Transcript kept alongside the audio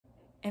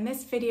In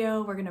this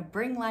video, we're gonna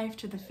bring life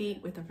to the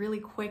feet with a really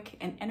quick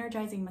and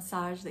energizing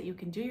massage that you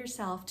can do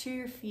yourself to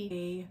your feet.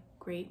 A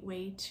great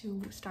way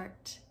to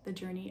start the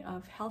journey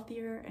of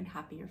healthier and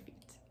happier feet.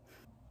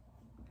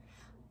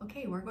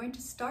 Okay, we're going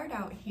to start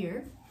out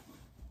here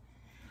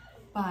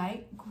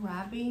by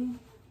grabbing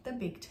the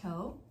big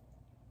toe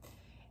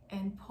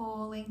and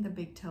pulling the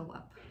big toe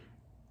up.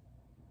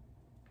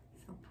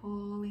 So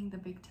pulling the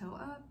big toe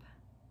up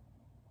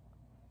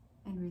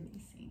and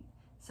releasing.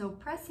 So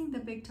pressing the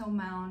big toe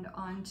mound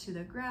onto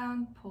the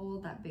ground, pull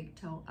that big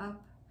toe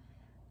up,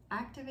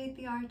 activate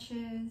the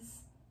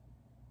arches,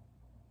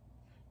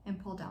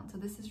 and pull down. So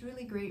this is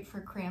really great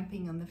for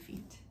cramping on the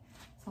feet.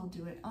 So I'll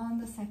do it on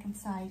the second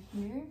side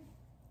here.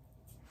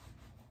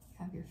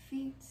 Have your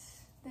feet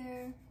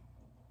there.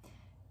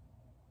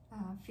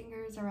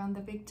 Fingers around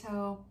the big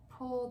toe,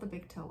 pull the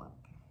big toe up.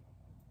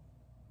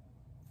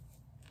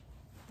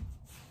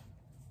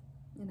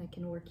 And I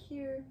can work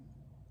here.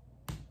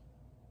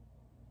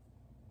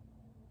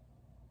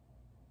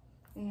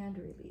 And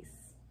release.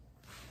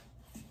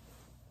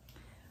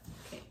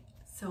 Okay,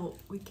 so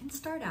we can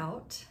start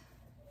out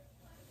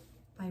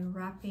by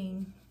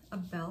wrapping a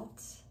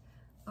belt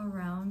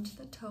around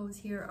the toes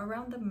here,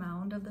 around the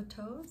mound of the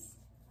toes.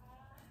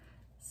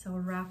 So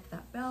wrap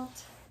that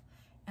belt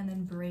and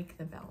then break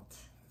the belt.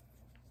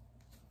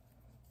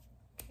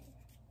 Okay.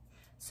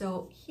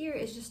 So here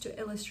is just to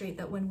illustrate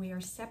that when we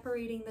are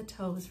separating the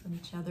toes from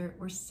each other,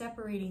 we're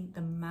separating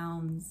the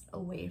mounds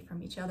away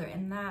from each other,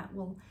 and that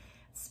will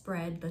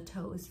spread the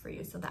toes for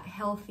you. So that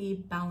healthy,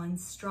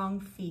 balanced, strong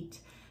feet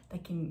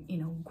that can,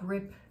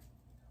 grip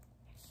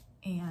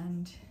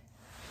and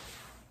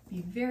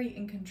be very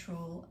in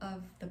control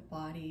of the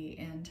body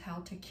and how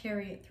to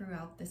carry it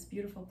throughout this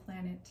beautiful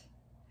planet.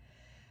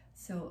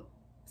 So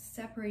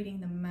separating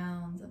the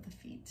mounds of the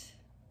feet.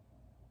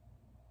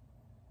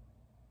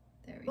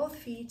 There we go. Both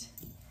feet.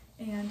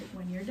 And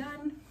when you're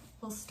done,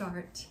 we'll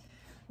start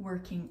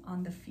working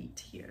on the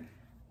feet here.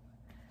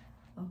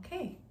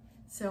 Okay.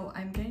 So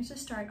I'm going to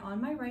start on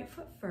my right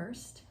foot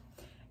first,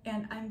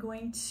 and I'm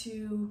going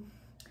to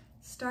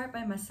start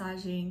by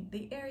massaging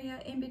the area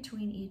in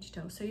between each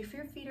toe. So if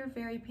your feet are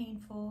very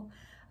painful,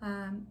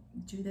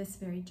 do this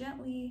very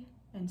gently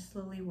and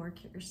slowly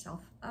work yourself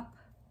up.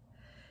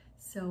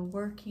 So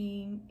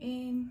working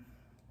in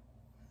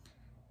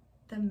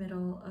the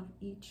middle of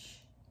each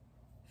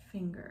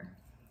finger.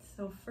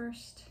 So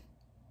first,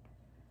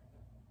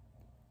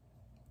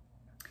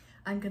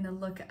 I'm going to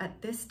look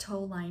at this toe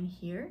line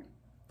here.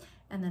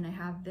 And then I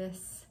have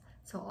this,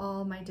 so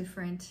all my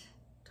different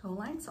toe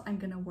lines. So I'm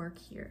gonna work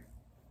here.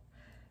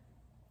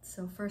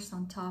 So first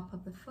on top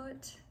of the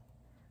foot,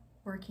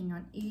 working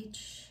on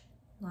each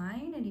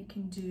line, and you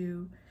can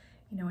do,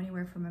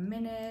 anywhere from a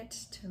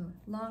minute to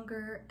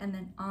longer, and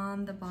then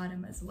on the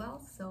bottom as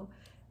well. So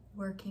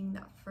working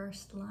that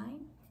first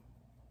line.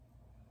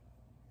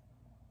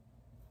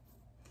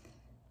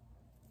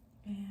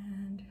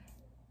 And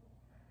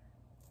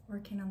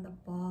working on the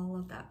ball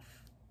of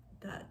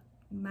that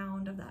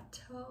mound of that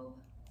toe.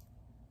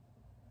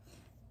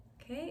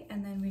 Okay,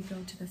 and then we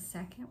go to the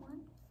second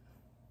one.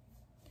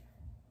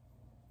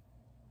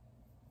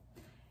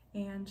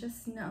 And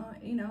just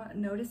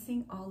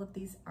noticing all of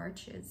these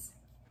arches.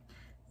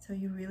 So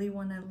you really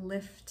want to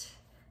lift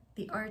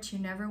the arch. You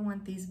never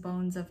want these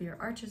bones of your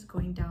arches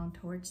going down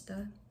towards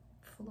the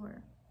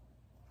floor.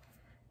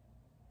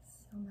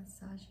 So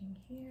massaging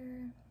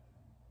here.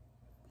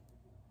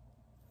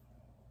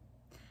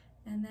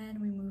 And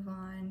then we move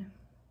on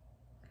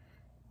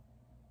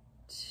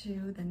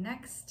to the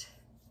next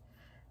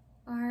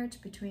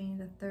arch, between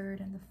the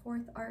third and the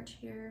fourth arch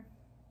here.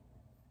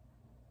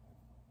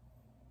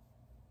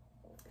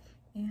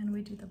 And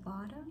we do the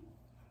bottom.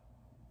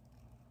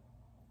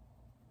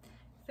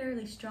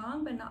 Fairly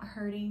strong, but not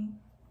hurting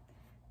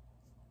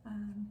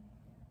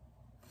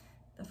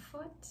the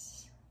foot.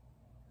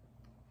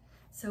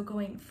 So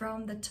going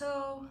from the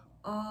toe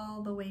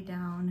all the way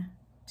down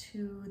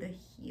to the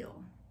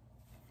heel.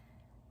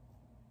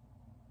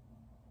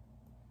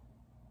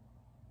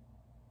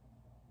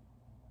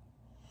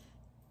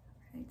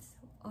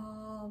 So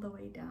all the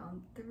way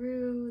down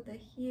through the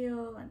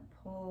heel and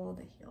pull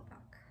the heel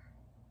back.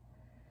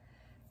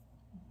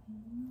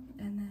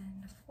 And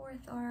then the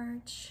fourth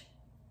arch.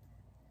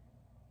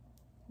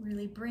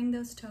 Really bring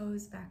those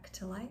toes back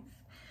to life.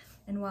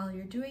 And while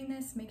you're doing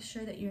this, make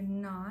sure that you're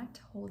not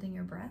holding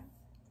your breath.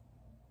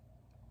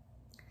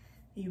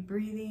 That you're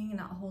breathing,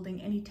 not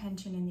holding any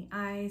tension in the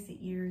eyes, the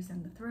ears,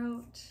 and the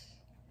throat.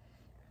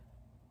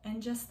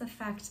 And just the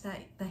fact that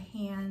the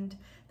hand,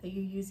 that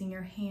you're using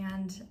your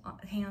hands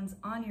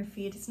on your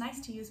feet. It's nice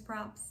to use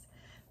props,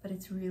 but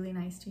it's really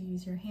nice to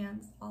use your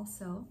hands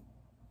also.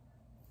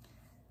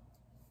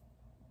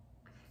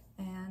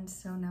 And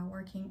so now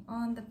working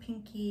on the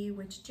pinky,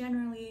 which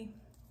generally,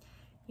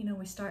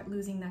 we start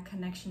losing that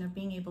connection of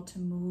being able to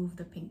move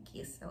the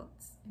pinky. So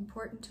it's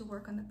important to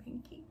work on the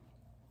pinky.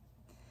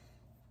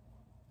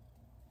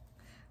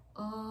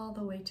 All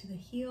the way to the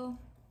heel.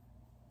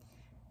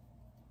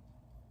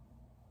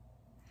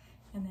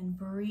 And then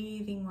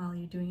breathing while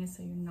you're doing it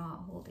so you're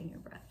not holding your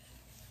breath.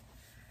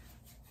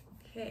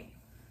 Okay.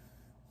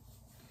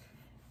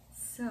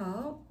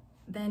 So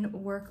then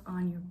work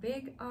on your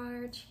big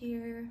arch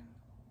here.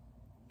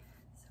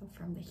 So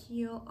from the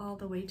heel all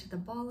the way to the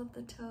ball of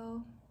the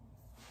toe.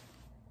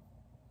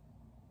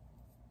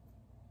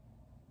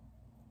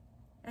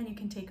 And you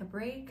can take a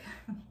break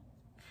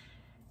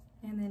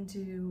and then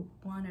do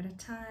one at a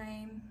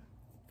time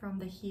from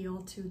the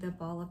heel to the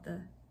ball of the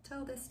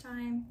toe this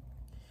time.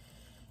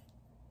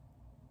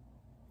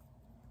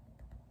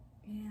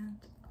 And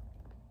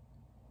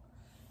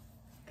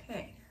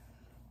okay,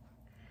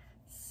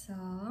 so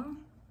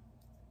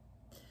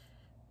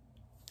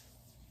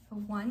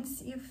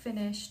once you've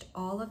finished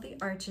all of the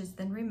arches,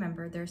 then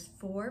remember there's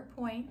 4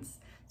 points.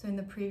 So in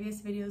the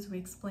previous videos, we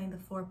explained the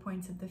 4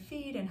 points of the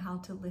feet and how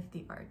to lift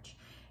the arch.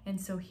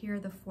 And so here are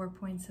the 4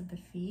 points of the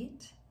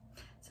feet.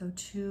 So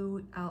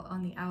 2 out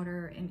on the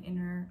outer and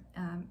inner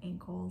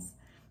ankles,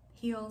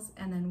 heels,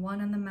 and then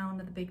 1 on the mound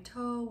of the big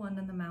toe, 1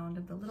 on the mound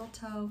of the little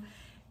toe.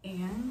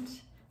 And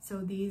so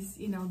these,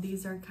 you know,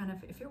 these are kind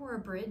of, if it were a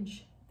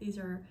bridge, these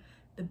are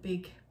the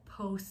big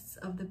posts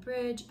of the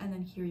bridge, and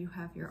then here you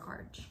have your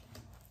arch.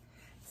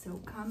 So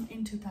come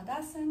into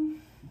Tadasana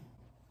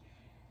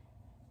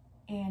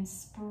and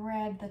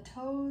spread the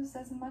toes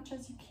as much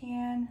as you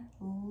can,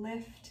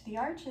 lift the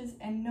arches,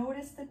 and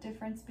notice the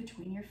difference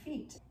between your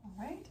feet. All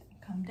right,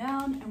 come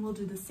down, and we'll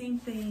do the same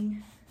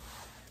thing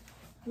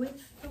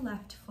with the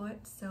left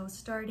foot. So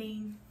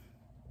starting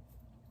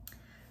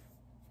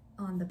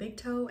on the big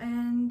toe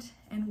end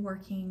and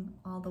working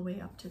all the way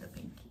up to the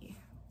pinky.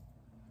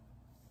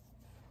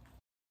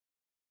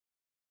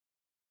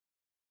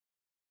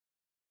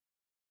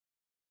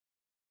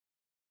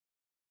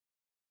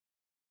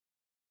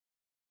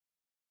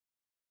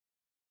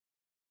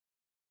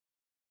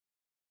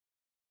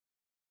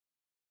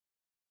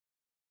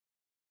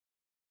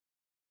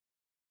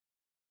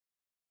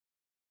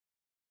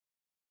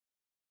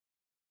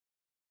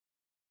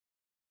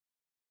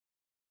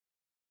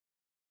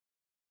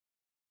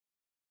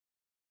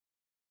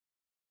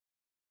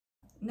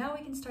 Now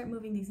we can start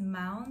moving these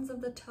mounds of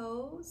the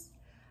toes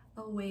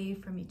away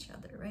from each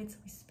other, right? So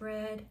we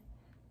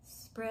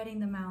spreading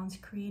the mounds,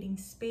 creating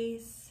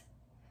space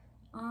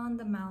on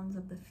the mounds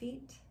of the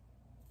feet.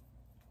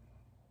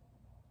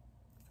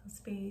 So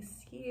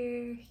space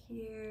here,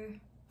 here.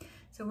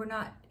 So we're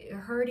not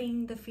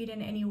hurting the feet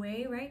in any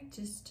way, right?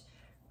 Just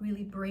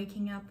really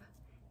breaking up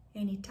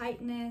any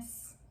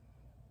tightness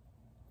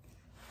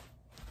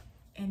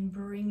and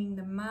bringing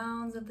the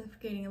mounds of the,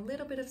 getting a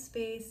little bit of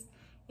space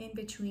in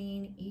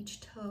between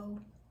each toe.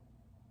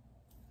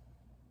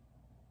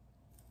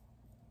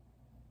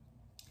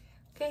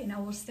 Okay,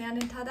 now we'll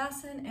stand in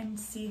Tadasana and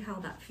see how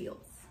that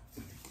feels.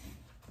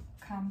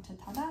 Come to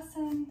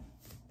Tadasana,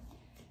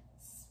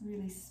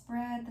 really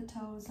spread the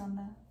toes on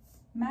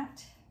the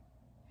mat.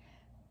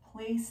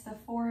 Place the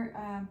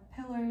 4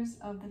 pillars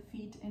of the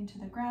feet into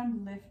the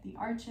ground, lift the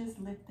arches,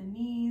 lift the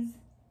knees.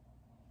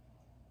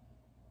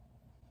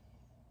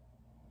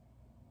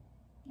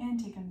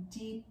 And take a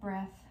deep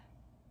breath.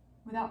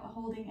 Without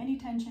holding any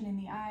tension in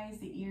the eyes,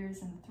 the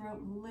ears, and the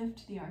throat,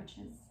 lift the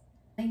arches.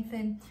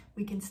 Lengthen.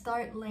 We can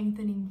start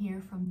lengthening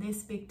here from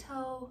this big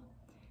toe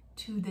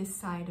to this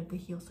side of the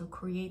heel. So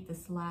create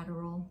this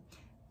lateral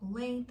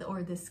length,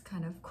 or this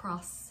kind of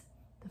cross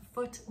the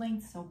foot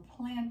length. So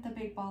plant the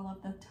big ball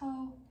of the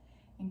toe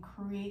and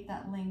create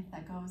that length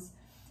that goes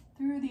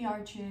through the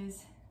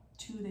arches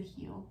to the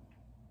heel.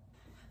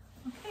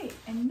 Okay,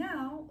 and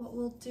now what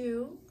we'll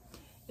do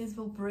is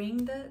we'll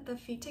bring the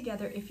feet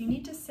together. If you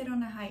need to sit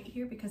on a height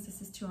here because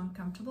this is too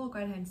uncomfortable, go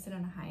ahead and sit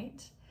on a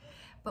height.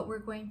 But we're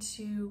going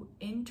to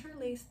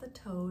interlace the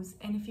toes,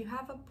 and if you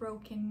have a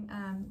broken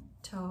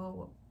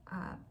toe,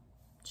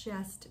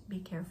 just be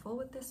careful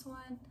with this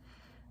one.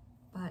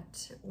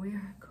 But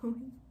we're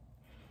going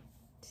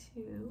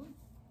to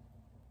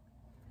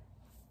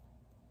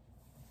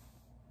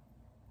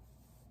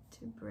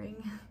bring,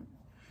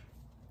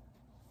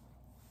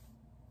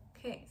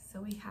 okay, so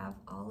we have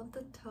all of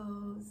the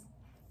toes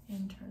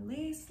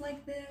interlace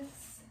like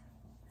this,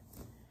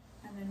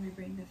 and then we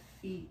bring the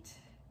feet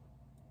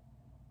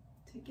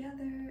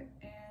together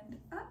and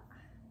up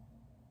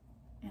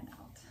and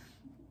out,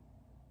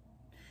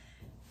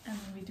 and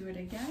then we do it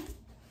again.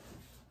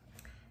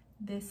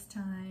 This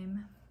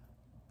time,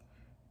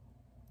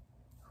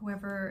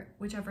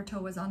 whichever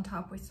toe was on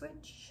top, we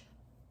switch.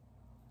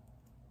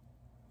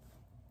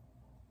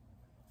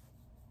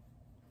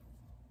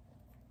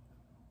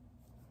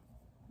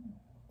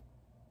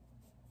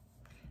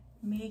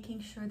 Making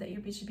sure that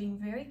you're being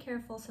very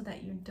careful so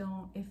that you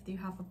don't, if you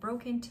have a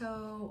broken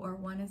toe or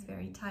one is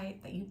very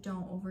tight, that you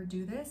don't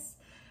overdo this,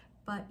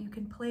 but you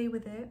can play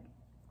with it,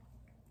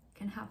 you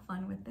can have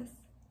fun with this.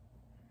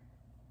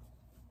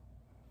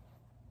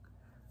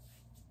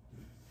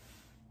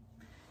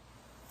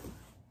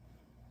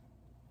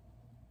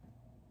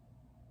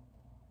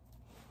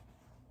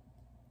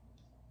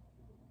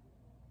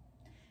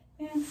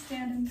 And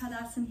stand in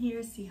Tadasana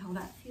here, see how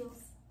that feels.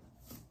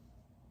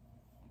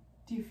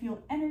 Do you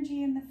feel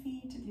energy in the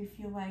feet? Do you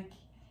feel like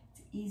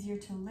it's easier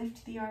to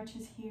lift the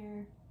arches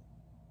here?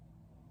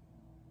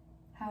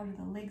 How do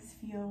the legs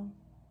feel?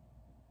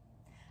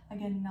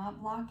 Again,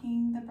 not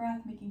blocking the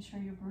breath, making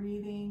sure you're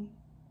breathing.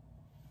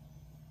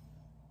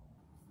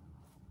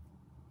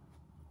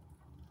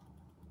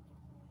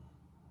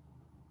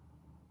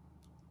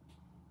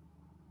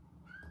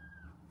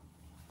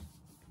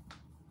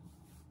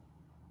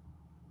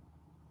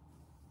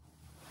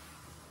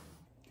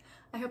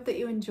 I hope that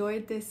you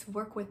enjoyed this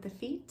work with the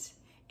feet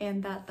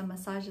and that the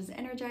massage is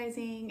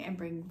energizing and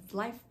brings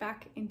life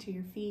back into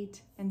your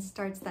feet and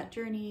starts that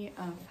journey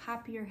of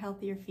happier,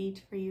 healthier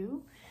feet for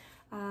you.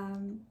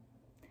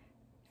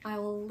 I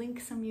will link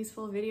some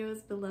useful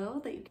videos below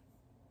that you can.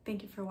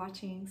 Thank you for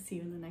watching. See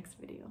you in the next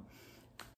video.